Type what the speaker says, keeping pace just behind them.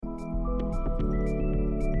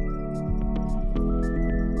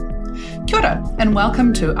Kia ora, and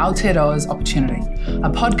welcome to Aotearoa's Opportunity, a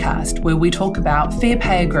podcast where we talk about fair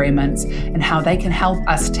pay agreements and how they can help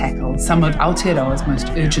us tackle some of Aotearoa's most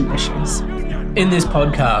urgent issues. In this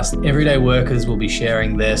podcast, everyday workers will be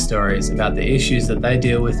sharing their stories about the issues that they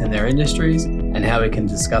deal with in their industries and how we can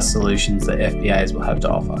discuss solutions that FBAs will have to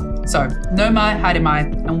offer. So, no mai, haere mai,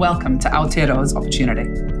 and welcome to Aotearoa's Opportunity.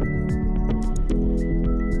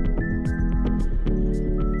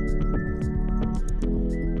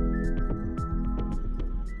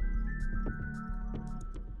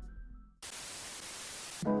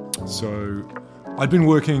 So I'd been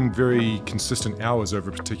working very consistent hours over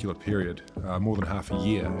a particular period, more than half a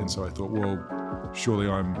year, and so I thought, well, surely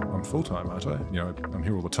I'm full-time, aren't I? You know, I'm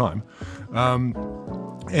here all the time.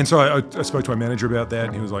 And so I spoke to my manager about that,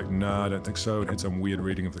 and he was like, nah, I don't think so, and had some weird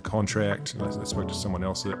reading of the contract. And I spoke to someone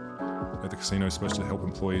else at the casino is supposed to help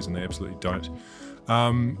employees, and they absolutely don't.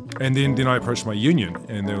 And then I approached my union,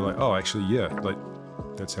 and they were like, oh, actually, yeah, like,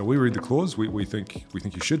 that's how we read the clause. We think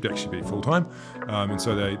you should actually be full-time, and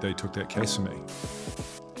so they took that case for me.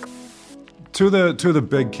 Two of the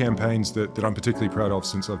big campaigns that I'm particularly proud of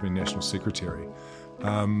since I've been National Secretary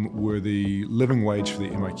were the living wage for the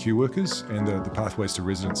MIQ workers and the pathways to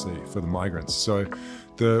residency for the migrants. So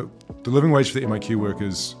the living wage for the MIQ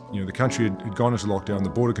workers, you know, the country had gone into lockdown, the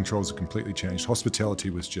border controls had completely changed, hospitality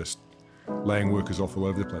was just laying workers off all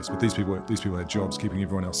over the place, but these people had jobs keeping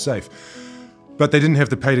everyone else safe. But they didn't have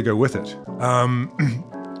the pay to go with it.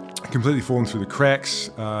 Completely fallen through the cracks.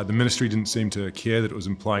 The ministry didn't seem to care that it was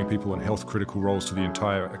employing people in health critical roles to the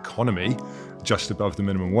entire economy, just above the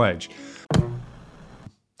minimum wage.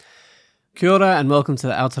 Kia ora and welcome to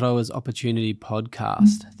the Aotearoa's Opportunity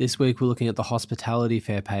podcast. This week we're looking at the Hospitality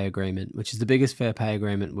Fair Pay Agreement, which is the biggest fair pay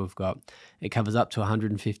agreement we've got. It covers up to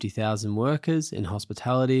 150,000 workers in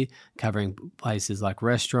hospitality, covering places like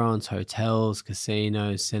restaurants, hotels,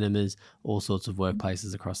 casinos, cinemas, all sorts of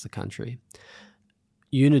workplaces across the country.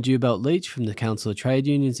 Una Dewbelt-Leach from the Council of Trade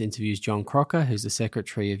Unions interviews John Crocker, who's the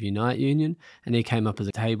Secretary of Unite Union, and he came up as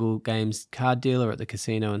a table games card dealer at the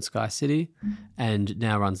casino in Sky City and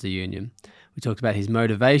now runs the union. We talked about his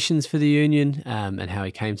motivations for the union and how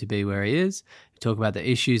he came to be where he is. We talk about the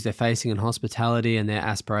issues they're facing in hospitality and their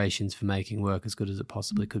aspirations for making work as good as it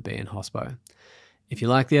possibly could be in hospo. If you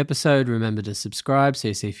like the episode, remember to subscribe so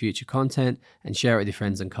you see future content and share it with your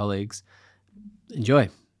friends and colleagues. Enjoy.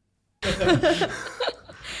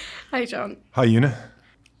 Hey, John. Hi, Una.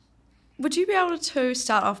 Would you be able to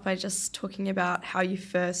start off by just talking about how you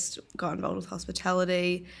first got involved with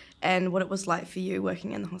hospitality and what it was like for you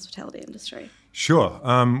working in the hospitality industry? Sure.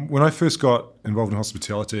 When I first got involved in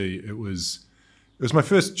hospitality, it was my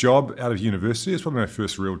first job out of university. It's probably my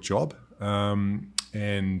first real job,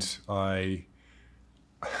 and I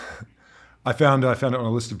found it on a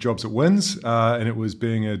list of jobs at Wins, and it was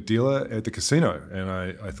being a dealer at the casino, and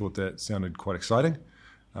I thought that sounded quite exciting.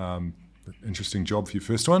 Interesting job for your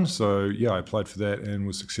first one. So yeah, I applied for that and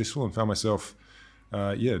was successful and found myself,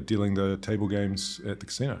 dealing the table games at the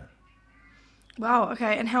casino. Wow,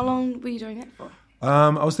 okay. And how long were you doing that for?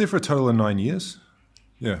 I was there for a total of 9 years.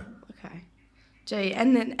 Yeah. Okay. Gee,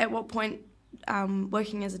 and then at what point,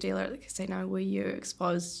 working as a dealer at the casino, were you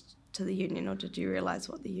exposed to the union, or did you realise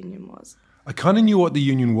what the union was? I kind of knew what the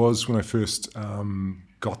union was when I first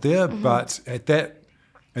got there, but at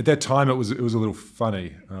that time, it was a little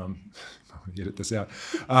funny. I'll edit this out.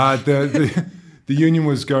 The union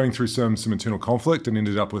was going through some internal conflict and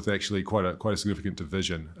ended up with actually quite a significant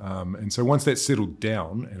division. And so once that settled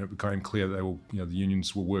down and it became clear that the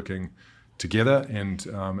unions were working together and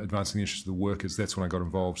advancing the interests of the workers, that's when I got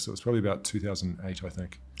involved. So it was probably about 2008, I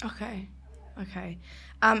think. Okay.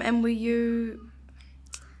 And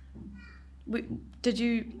did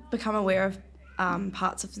you become aware of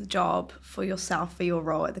parts of the job for yourself, for your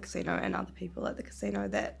role at the casino and other people at the casino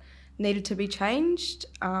that needed to be changed?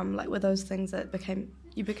 Were those things that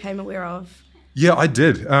you became aware of? Yeah, I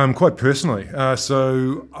did, quite personally.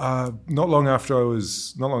 So not long after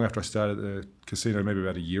I started at the casino, maybe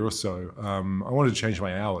about a year or so, I wanted to change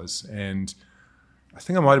my hours, and I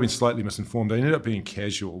think I might have been slightly misinformed. I ended up being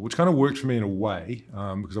casual, which kind of worked for me in a way,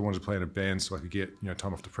 because I wanted to play in a band so I could get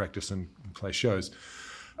time off to practice and play shows.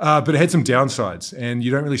 But it had some downsides, and you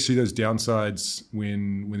don't really see those downsides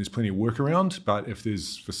when there's plenty of work around. But if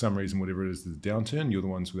there's, for some reason, whatever it is, there's a downturn, you're the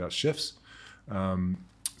ones without shifts.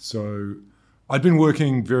 So I'd been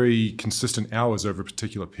working very consistent hours over a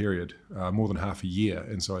particular period, more than half a year.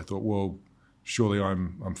 And so I thought, well, surely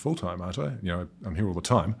I'm full-time, aren't I? I'm here all the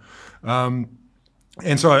time.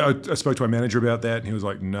 And so I spoke to my manager about that, and he was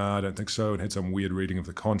like, nah, I don't think so, and had some weird reading of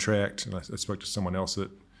the contract. And I spoke to someone else at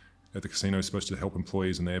the casino is supposed to help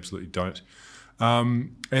employees, and they absolutely don't.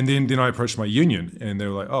 And then I approached my union, and they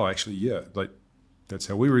were like, "Oh, actually, yeah, like that's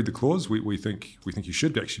how we read the clause. We think you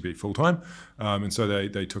should actually be full time." And so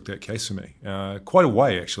they took that case for me. Quite a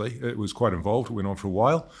way, actually. It was quite involved. It went on for a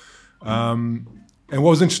while. And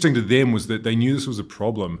what was interesting to them was that they knew this was a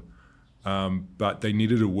problem, but they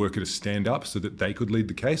needed a worker to stand up so that they could lead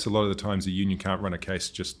the case. A lot of the times the union can't run a case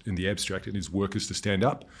just in the abstract. It needs workers to stand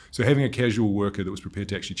up. So having a casual worker that was prepared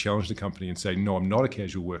to actually challenge the company and say, "No, I'm not a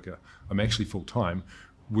casual worker, I'm actually full-time,"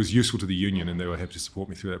 was useful to the union, and they were happy to support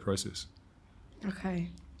me through that process. Okay,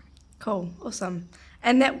 cool, awesome.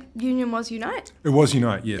 And that union was Unite? It was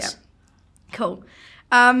Unite, yes. Yeah. Cool.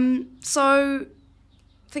 So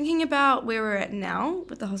thinking about where we're at now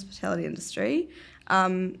with the hospitality industry,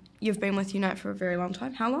 you've been with Unite for a very long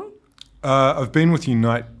time. How long? I've been with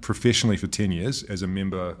Unite professionally for 10 years. As a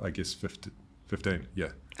member, I guess 15,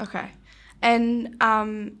 yeah. Okay. And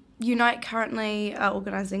Unite currently are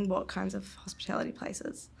organising what kinds of hospitality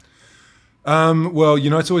places? Well,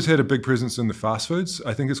 Unite's always had a big presence in the fast foods.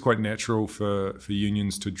 I think it's quite natural for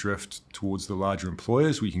unions to drift towards the larger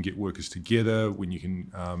employers where you can get workers together, when you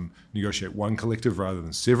can negotiate one collective rather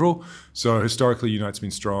than several. So historically, Unite's been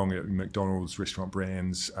strong at McDonald's, restaurant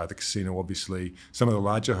brands, the casino, obviously, some of the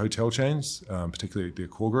larger hotel chains, particularly their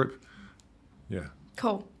core group. Yeah.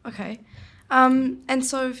 Cool. Okay. And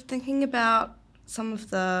so thinking about some of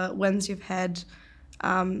the wins you've had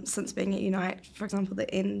since being at Unite, for example,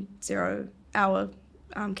 the End 0 Hour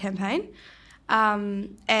campaign,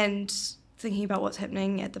 and thinking about what's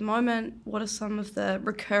happening at the moment, what are some of the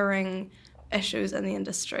recurring issues in the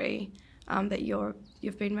industry that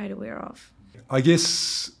you've been made aware of? I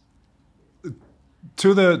guess two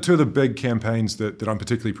of the big campaigns that I'm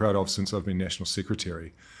particularly proud of since I've been National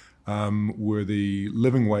Secretary were the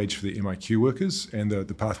living wage for the MIQ workers and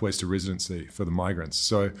the pathways to residency for the migrants.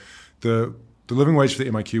 So the living wage for the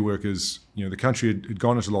MIQ workers, the country had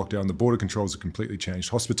gone into lockdown, the border controls had completely changed,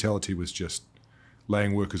 hospitality was just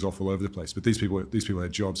laying workers off all over the place. But these people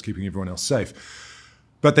had jobs, keeping everyone else safe.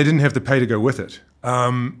 But they didn't have the pay to go with it.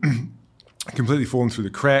 Completely fallen through the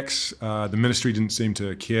cracks. The ministry didn't seem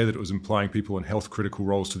to care that it was implying people in health critical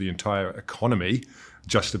roles to the entire economy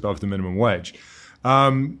just above the minimum wage.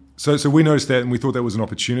 So we noticed that, and we thought that was an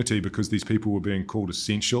opportunity because these people were being called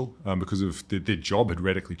essential because of their job had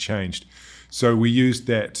radically changed. So we used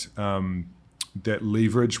that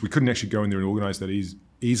leverage. We couldn't actually go in there and organise that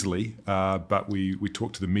easily, but we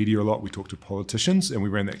talked to the media a lot. We talked to politicians, and we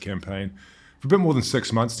ran that campaign for a bit more than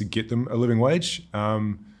 6 months to get them a living wage.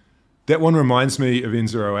 That one reminds me of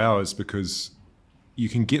N0 Hours because you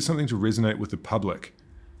can get something to resonate with the public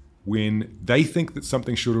when they think that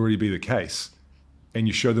something should already be the case, and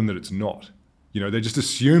you show them that it's not. They just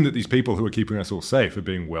assume that these people who are keeping us all safe are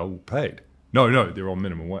being well paid. No, they're on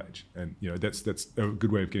minimum wage. And, that's a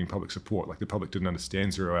good way of getting public support. Like the public didn't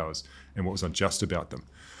understand 0 hours and what was unjust about them.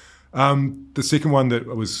 The second one that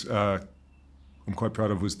I'm quite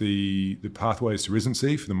proud of was the pathways to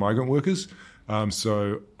residency for the migrant workers.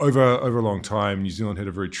 So over a long time, New Zealand had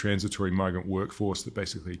a very transitory migrant workforce that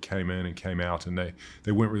basically came in and came out, and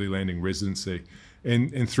they weren't really landing residency.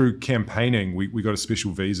 And through campaigning, we got a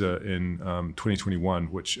special visa in 2021,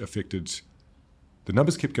 which affected... The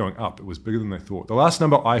numbers kept going up. It was bigger than they thought. The last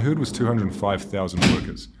number I heard was 205,000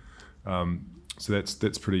 workers. So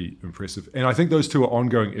that's pretty impressive. And I think those two are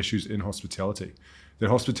ongoing issues in hospitality. That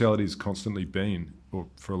hospitality has constantly been, or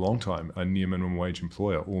for a long time, a near minimum wage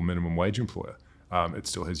employer or minimum wage employer. It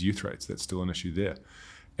still has youth rates. That's still an issue there.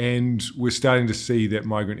 And we're starting to see that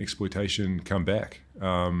migrant exploitation come back.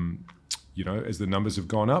 As the numbers have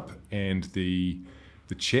gone up and the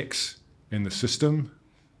checks and the system.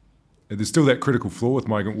 There's still that critical flaw with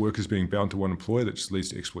migrant workers being bound to one employer that just leads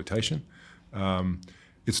to exploitation.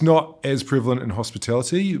 It's not as prevalent in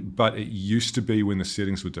hospitality, but it used to be when the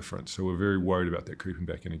settings were different. So we're very worried about that creeping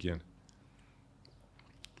back in again.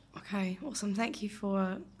 Okay, awesome. Thank you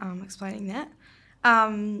for explaining that.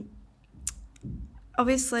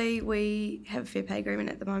 Obviously, we have a fair pay agreement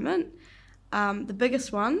at the moment. The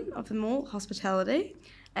biggest one of them all, hospitality,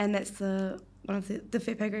 and that's one of the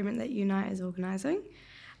fair pay agreement that Unite is organising.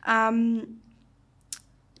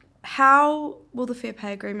 How will the fair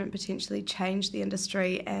pay agreement potentially change the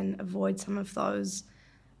industry and avoid some of those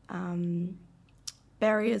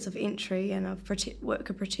barriers of entry and of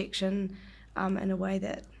worker protection in a way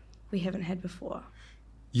that we haven't had before?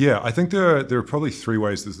 Yeah, I think there are probably three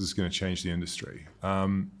ways this is going to change the industry.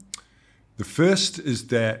 The first is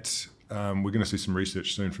that we're going to see some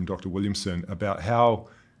research soon from Dr. Williamson about how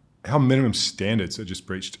minimum standards are just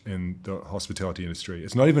breached in the hospitality industry.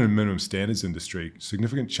 It's not even a minimum standards industry.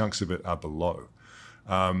 Significant chunks of it are below.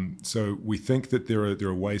 So we think that there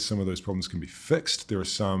are ways some of those problems can be fixed. There are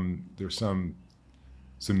some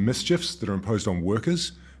mischiefs that are imposed on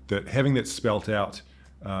workers that having that spelt out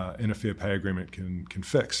in a fair pay agreement can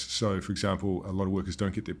fix. So, for example, a lot of workers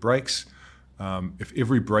don't get their breaks. If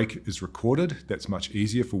every break is recorded, that's much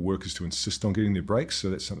easier for workers to insist on getting their breaks. So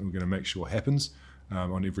that's something we're going to make sure happens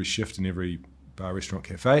on every shift in every bar, restaurant,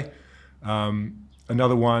 cafe.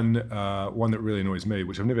 Another one that really annoys me,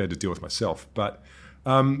 which I've never had to deal with myself, but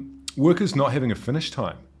workers not having a finish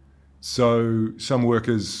time. So some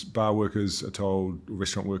workers, bar workers are told,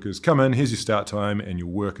 restaurant workers, come in, here's your start time, and you'll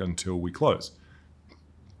work until we close.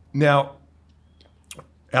 Now,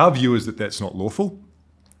 our view is that that's not lawful.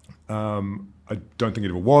 I don't think it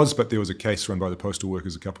ever was, but there was a case run by the postal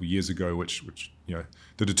workers a couple of years ago, which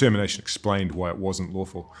the determination explained why it wasn't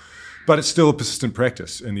lawful. But it's still a persistent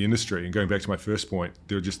practice in the industry. And going back to my first point,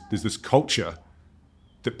 there's this culture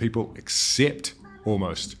that people accept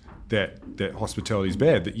almost that hospitality is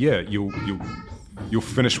bad. That you'll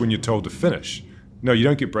finish when you're told to finish. No, you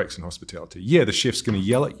don't get breaks in hospitality. Yeah, the chef's going to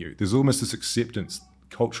yell at you. There's almost this acceptance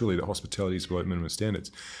culturally that hospitality is below minimum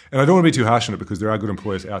standards. And I don't want to be too harsh on it because there are good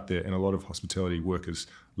employers out there and a lot of hospitality workers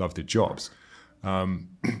love their jobs.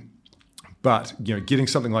 But getting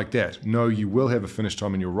something like that, no, you will have a finish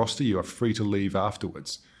time in your roster. You are free to leave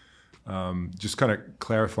afterwards. Just kind of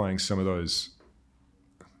clarifying some of those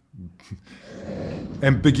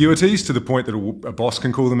ambiguities to the point that a boss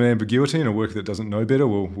can call them an ambiguity and a worker that doesn't know better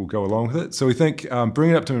will go along with it. So we think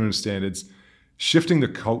bringing it up to minimum standards, shifting the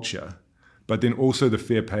culture, but then also the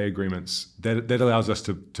fair pay agreements, that allows us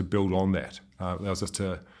to build on that. Allows us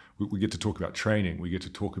to, we get to talk about training, we get to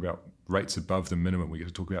talk about rates above the minimum, we get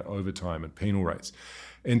to talk about overtime and penal rates.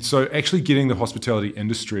 And so actually getting the hospitality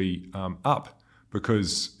industry up,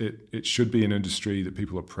 because it should be an industry that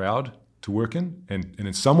people are proud to work in, and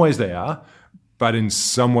in some ways they are, but in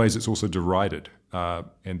some ways it's also derided.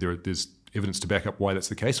 And there's evidence to back up why that's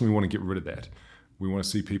the case, and we want to get rid of that. We want to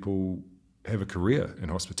see people have a career in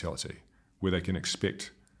hospitality where they can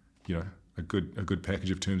expect, a good package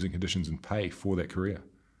of terms and conditions and pay for that career.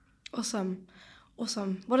 Awesome.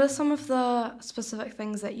 What are some of the specific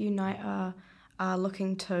things that Unite are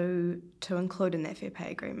looking to include in that fair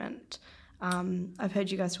pay agreement? I've heard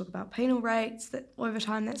you guys talk about penal rates, that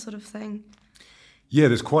overtime, that sort of thing. Yeah,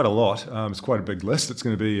 there's quite a lot. It's quite a big list. It's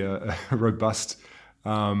going to be a robust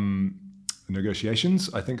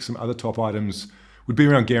negotiations. I think some other top items would be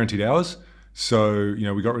around guaranteed hours. So,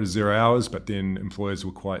 we got rid of 0 hours, but then employers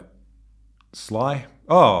were quite sly.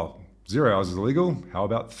 Oh, 0 hours is illegal. How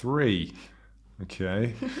about 3?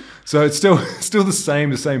 Okay. So it's still the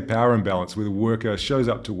same power imbalance where the worker shows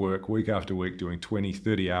up to work week after week doing 20,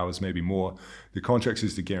 30 hours, maybe more. The contract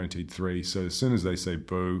says they're guaranteed 3. So as soon as they say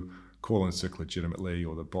boo, call in sick legitimately,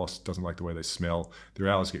 or the boss doesn't like the way they smell, their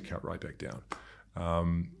hours get cut right back down.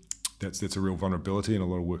 That's a real vulnerability in a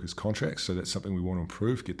lot of workers' contracts, so that's something we want to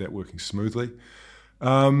improve, get that working smoothly.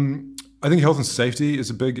 I think health and safety is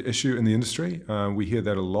a big issue in the industry. We hear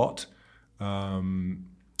that a lot.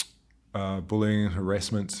 Bullying and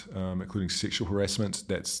harassment, including sexual harassment,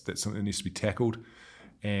 that's something that needs to be tackled.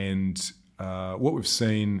 And what we've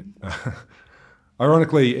seen,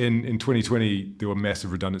 ironically, in 2020, there were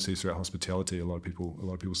massive redundancies throughout hospitality. A lot of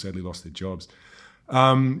people sadly lost their jobs.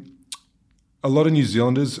 A lot of New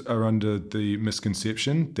Zealanders are under the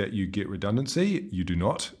misconception that you get redundancy. You do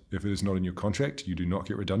not. If it is not in your contract, you do not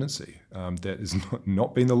get redundancy. That has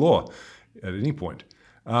not been the law at any point.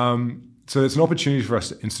 So it's an opportunity for us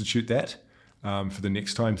to institute that for the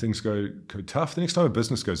next time things go tough, the next time a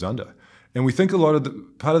business goes under. And we think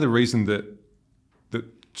part of the reason that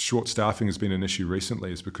short staffing has been an issue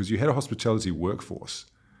recently is because you had a hospitality workforce,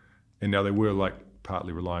 and now they were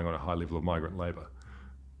partly relying on a high level of migrant labour.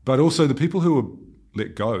 But also the people who were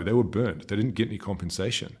let go, they were burnt. They didn't get any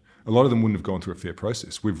compensation. A lot of them wouldn't have gone through a fair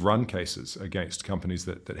process. We've run cases against companies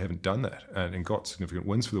that haven't done that and got significant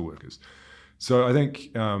wins for the workers. So I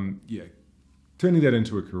think, turning that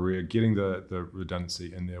into a career, getting the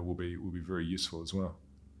redundancy in there will be very useful as well.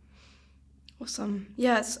 Awesome.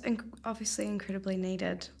 Yeah, it's obviously incredibly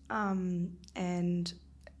needed, and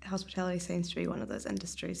hospitality seems to be one of those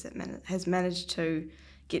industries that has managed to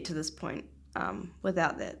get to this point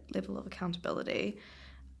without that level of accountability.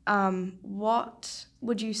 What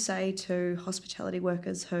would you say to hospitality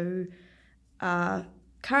workers who are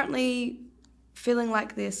currently feeling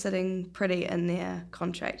like they're sitting pretty in their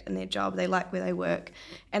contract, in their job, they like where they work,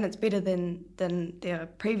 and it's better than their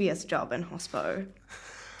previous job in hospo?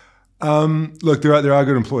 Look, there are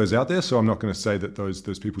good employers out there, so I'm not going to say that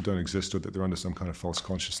those people don't exist or that they're under some kind of false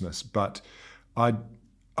consciousness, but I'd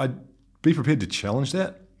be prepared to challenge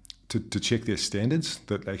that, to check their standards,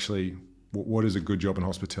 that actually, what is a good job in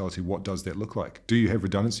hospitality? What does that look like? Do you have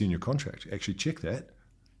redundancy in your contract? Actually check that.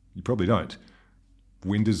 You probably don't.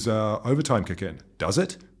 When does overtime kick in? Does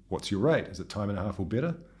it? What's your rate? Is it time and a half or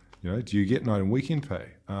better? Do you get night and weekend pay?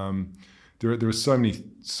 There are so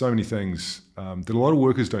many things that a lot of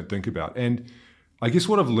workers don't think about. And I guess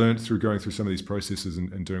what I've learned through going through some of these processes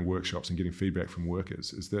and doing workshops and getting feedback from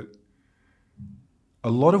workers is that a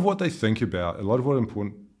lot of what they think about, a lot of what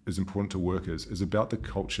is important to workers is about the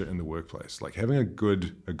culture in the workplace. Like having a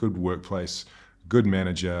good workplace, good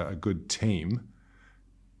manager, a good team.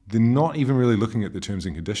 They're not even really looking at the terms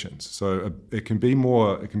and conditions. So it can be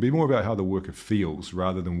more about how the worker feels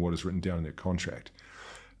rather than what is written down in their contract.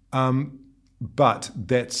 But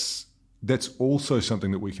that's also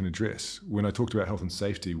something that we can address. When I talked about health and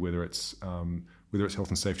safety, whether it's health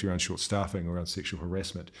and safety around short staffing or around sexual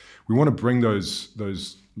harassment, we want to bring those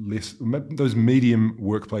medium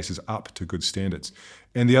workplaces up to good standards.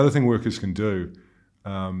 And the other thing workers can do,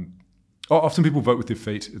 often people vote with their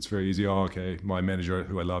feet. It's very easy. Oh, okay, my manager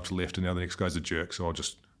who I loved left, and now the next guy's a jerk, so I'll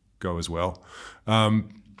just go as well.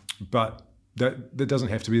 But that doesn't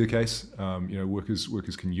have to be the case.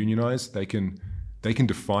 Workers can unionize. They can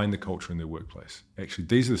define the culture in their workplace. Actually,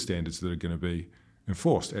 these are the standards that are going to be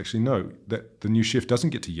enforced. Actually, no, that the new chef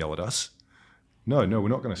doesn't get to yell at us. No, we're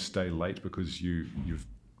not going to stay late because you've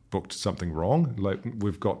booked something wrong. Like,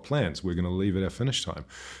 we've got plans. We're going to leave at our finish time.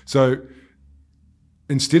 So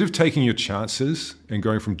instead of taking your chances and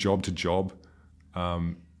going from job to job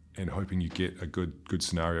and hoping you get a good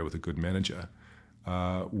scenario with a good manager,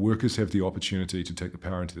 workers have the opportunity to take the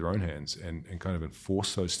power into their own hands and kind of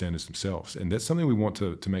enforce those standards themselves. And that's something we want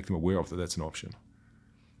to make them aware of, that's an option.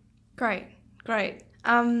 Great.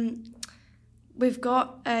 We've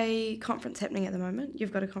got a conference happening at the moment.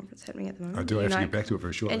 You've got a conference happening at the moment. I do. I have to get back to it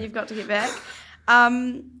very shortly. And you've got to get back.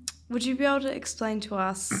 Would you be able to explain to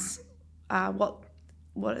us what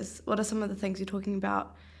are some of the things you're talking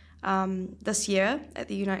about this year at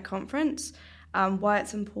the Unite conference, why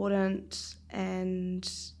it's important, and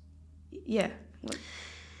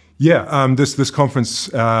this conference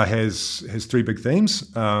has three big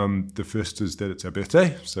themes. The first is that it's our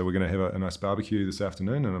birthday, so we're going to have a nice barbecue this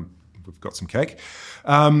afternoon, and we've got some cake.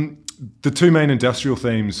 The two main industrial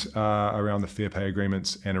themes are around the fair pay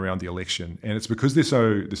agreements and around the election, and it's because they're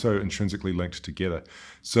so intrinsically linked together.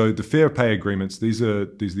 So the fair pay agreements, these are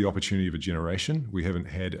the opportunity of a generation. We haven't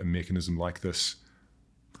had a mechanism like this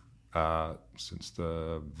since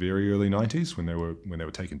the very early 90s when they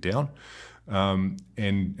were taken down. And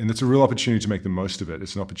it's a real opportunity to make the most of it.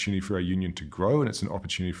 It's an opportunity for our union to grow, and it's an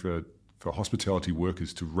opportunity for hospitality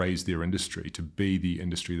workers to raise their industry, to be the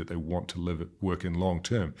industry that they want to work in long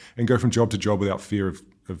term, and go from job to job without fear of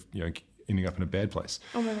ending up in a bad place.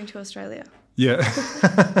 Or moving to Australia. Yeah.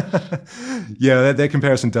 Yeah, that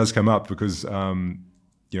comparison does come up because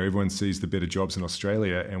everyone sees the better jobs in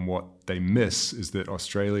Australia, and what they miss is that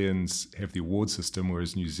Australians have the award system,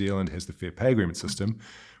 whereas New Zealand has the fair pay agreement system,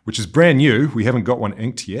 which is brand new. We haven't got one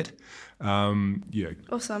inked yet.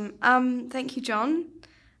 Awesome. Thank you, John.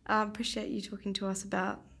 Appreciate you talking to us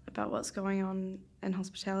about what's going on in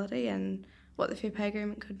hospitality and what the fair pay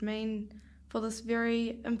agreement could mean for this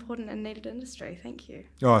very important and needed industry. Thank you.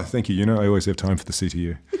 Oh, thank you. I always have time for the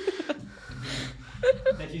CTU.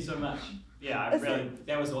 Thank you so much. Yeah,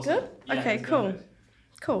 that was awesome. Good? Yeah, okay, cool.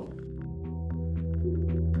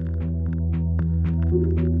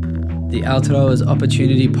 The Aotearoa's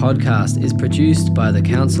Opportunity Podcast is produced by the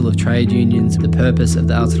Council of Trade Unions. The purpose of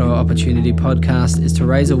the Aotearoa Opportunity Podcast is to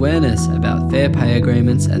raise awareness about fair pay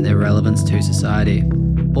agreements and their relevance to society.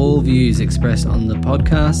 All views expressed on the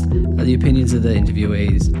podcast are the opinions of the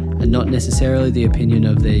interviewees and not necessarily the opinion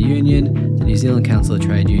of their union, the New Zealand Council of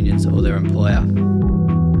Trade Unions, or their employer.